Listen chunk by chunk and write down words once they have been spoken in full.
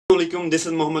Assalamualaikum, this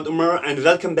is Mohammad Umar and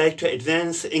welcome back to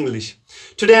Advanced English.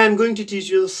 Today I am going to teach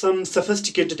you some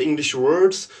sophisticated English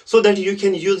words so that you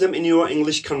can use them in your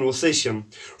English conversation.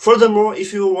 Furthermore,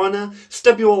 if you wanna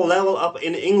step your level up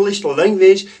in English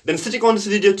language, then stick on this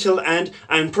video till end.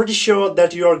 I am pretty sure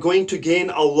that you are going to gain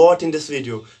a lot in this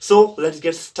video. So let's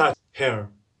get started here.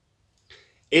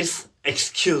 It's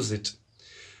exquisite.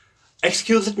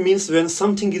 Exquisite means when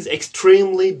something is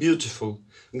extremely beautiful.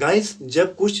 Guys,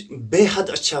 जब कुछ बेहद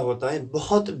अच्छा होता है,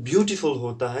 बहुत beautiful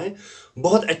होता है,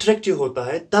 बहुत अट्रैक्टिव होता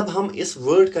है, तब हम इस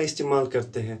वर्ड का इस्तेमाल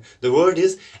करते हैं. The word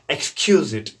is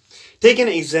एक्सक्यूजिट. Take an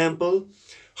example.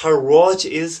 Her watch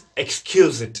is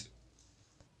एक्सक्यूजिट.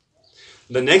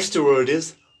 The next word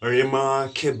is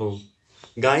remarkable.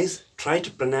 Guys, try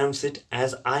to pronounce it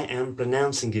as I am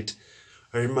pronouncing it.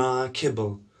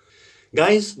 Remarkable.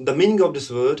 Guys, the meaning of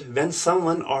this word, when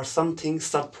someone or something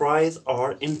surprise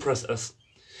or impress us.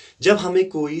 जब हमें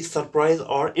कोई surprise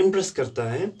और impress करता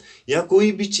है या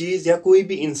कोई भी चीज़ या कोई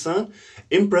भी इंसान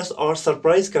इम्प्रेस और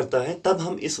सरप्राइज करता है, तब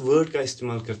हम इस वर्ड का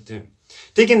इस्तेमाल करते हैं.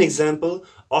 Take an example.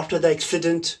 After the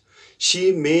accident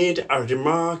she made a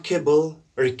remarkable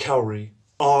recovery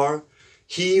और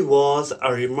he was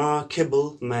a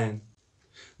remarkable man.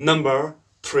 Number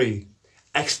 3.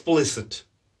 Explicit.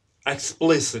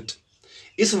 Explicit.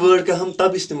 इस वर्ड का हम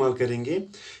तब इस्तेमाल करेंगे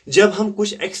जब हम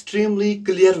कुछ एक्सट्रीमली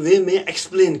क्लियर वे में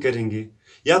एक्सप्लेन करेंगे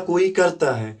या कोई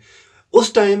करता है,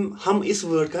 उस टाइम हम इस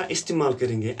वर्ड का इस्तेमाल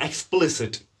करेंगे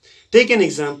explicit. Take an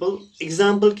example.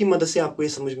 Example की मदद से आपको ये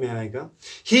समझ में आएगा.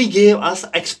 He gave us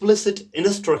explicit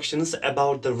instructions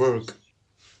about the work.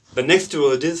 The next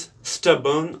word is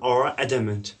stubborn और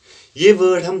एडामेंट. ये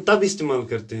वर्ड हम तब इस्तेमाल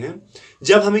करते हैं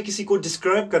जब हमें किसी को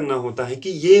डिस्क्राइब करना होता है कि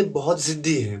ये बहुत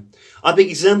जिद्दी है. आप एक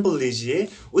एग्जाम्पल लीजिए,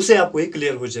 उससे आपको ये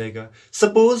क्लियर हो जाएगा.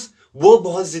 सपोज वो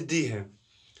बहुत जिद्दी है.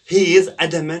 ही इज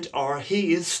एडामेंट और he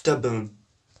is stubborn.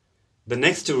 The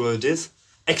next word is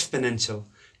exponential.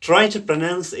 Try to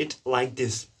pronounce it like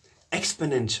this.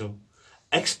 Exponential.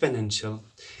 Exponential.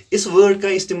 इस वर्ड का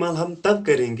इस्तेमाल हम तब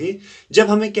करेंगे जब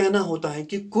हमें कहना होता है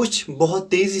कि कुछ बहुत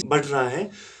तेजी बढ़ रहा है,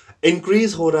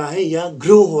 इंक्रीज हो रहा है या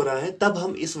ग्रो हो रहा है, तब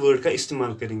हम इस वर्ड का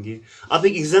इस्तेमाल करेंगे. आप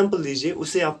एक एग्जाम्पल लीजिए,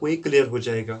 उससे आपको ये क्लियर हो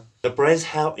जाएगा. The price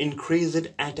have increased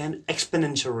eight N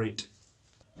exponential rate.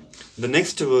 The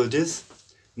next word is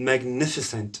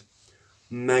magnificent.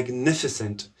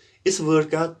 Magnificent. इस वर्ड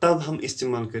का तब हम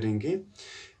इस्तेमाल करेंगे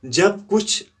जब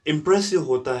कुछ इम्प्रेसिव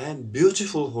होता है,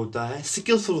 ब्यूटीफुल होता है,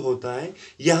 स्किलफुल होता है,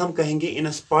 या हम कहेंगे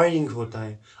इंस्पायरिंग होता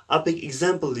है. आप एक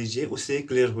एग्जाम्पल लीजिए, उससे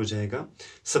क्लियर हो जाएगा.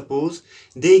 Suppose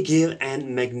they gave an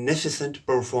magnificent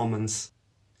performance.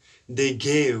 They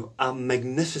gave a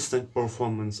magnificent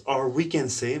performance. और we can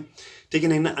say, take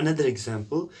an another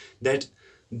example, that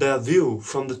the view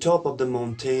from the top of the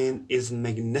mountain is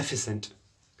magnificent.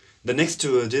 The next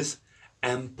word is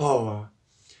empower.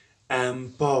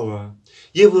 Empower.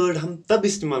 ये word हम तब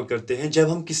इस्तेमाल करते हैं जब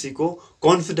हम किसी को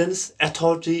कॉन्फिडेंस,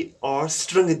 अथॉरिटी और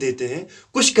स्ट्रेंथ देते हैं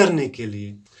कुछ करने के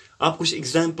लिए. आप कुछ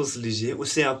एग्जाम्पल्स लीजिए,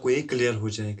 उससे आपको ये क्लियर हो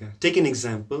जाएगा. Take an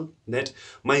example that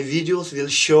my videos will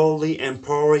surely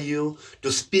empower you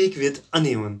to speak with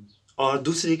anyone. और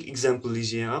दूसरी एक एग्जाम्पल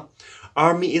लीजिए आप.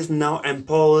 Army is now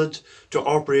empowered to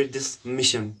operate this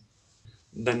mission.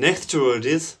 The next word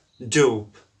is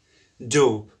dope.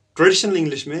 Dope. Traditional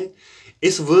English में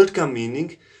इस word का meaning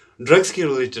drugs के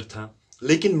related था,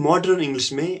 लेकिन मॉडर्न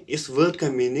इंग्लिश में इस वर्ड का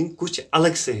मीनिंग कुछ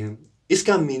अलग से है.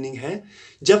 इसका मीनिंग है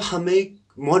जब हमें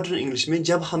मॉडर्न इंग्लिश में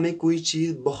जब हमें कोई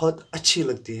चीज़ बहुत अच्छी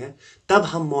लगती है, तब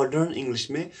हम मॉडर्न इंग्लिश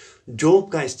में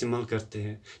डोप का इस्तेमाल करते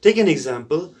हैं. Take an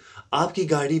example. आपकी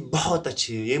गाड़ी बहुत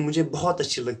अच्छी है, ये मुझे बहुत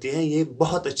अच्छी लगती है, ये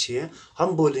बहुत अच्छी है.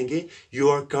 हम बोलेंगे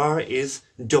your car is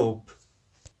dope.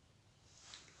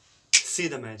 See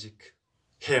the magic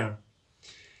here.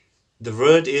 The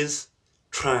word is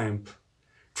triumph.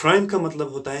 Triumph का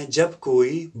मतलब होता है जब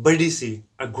कोई बड़ी सी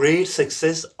a great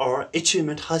success और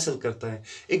achievement हासिल करता है,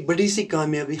 एक बड़ी सी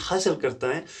कामयाबी हासिल करता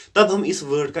है, तब हम इस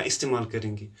वर्ड का इस्तेमाल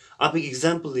करेंगे. आप एक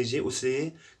एग्जाम्पल लीजिए,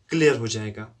 उससे क्लियर हो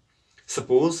जाएगा.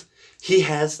 Suppose he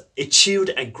has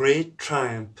achieved a great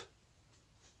triumph.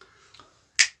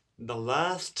 The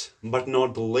last but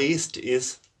not the least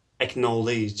is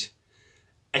acknowledge.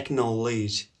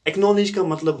 Acknowledge. Acknowledge का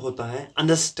मतलब होता है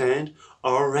understand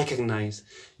और recognize.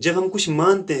 जब हम कुछ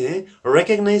मानते हैं,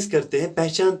 recognize करते हैं,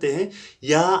 पहचानते हैं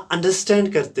या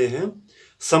understand करते हैं,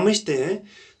 समझते हैं,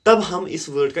 तब हम इस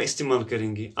वर्ड का इस्तेमाल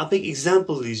करेंगे. आप एक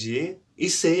एग्जाम्पल लीजिए,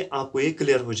 इससे आपको ये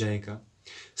क्लियर हो जाएगा.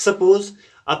 सपोज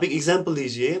आप एक एग्जाम्पल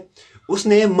लीजिए,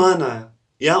 उसने माना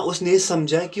या उसने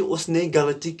समझा कि उसने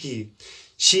गलती की.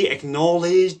 She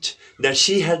acknowledged that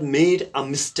she had made a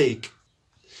mistake.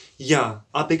 या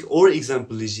आप एक और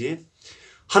एग्जाम्पल लीजिए.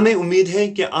 हमें उम्मीद है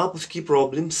कि आप उसकी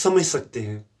प्रॉब्लम समझ सकते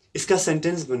हैं। इसका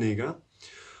सेंटेंस बनेगा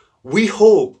We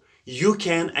hope you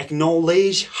can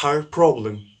acknowledge her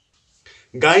problem.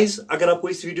 Guys, अगर आपको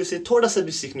इस वीडियो से थोड़ा सा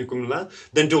भी सीखने को मिला,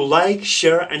 then do like,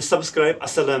 share and subscribe.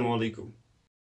 Assalamu alaikum.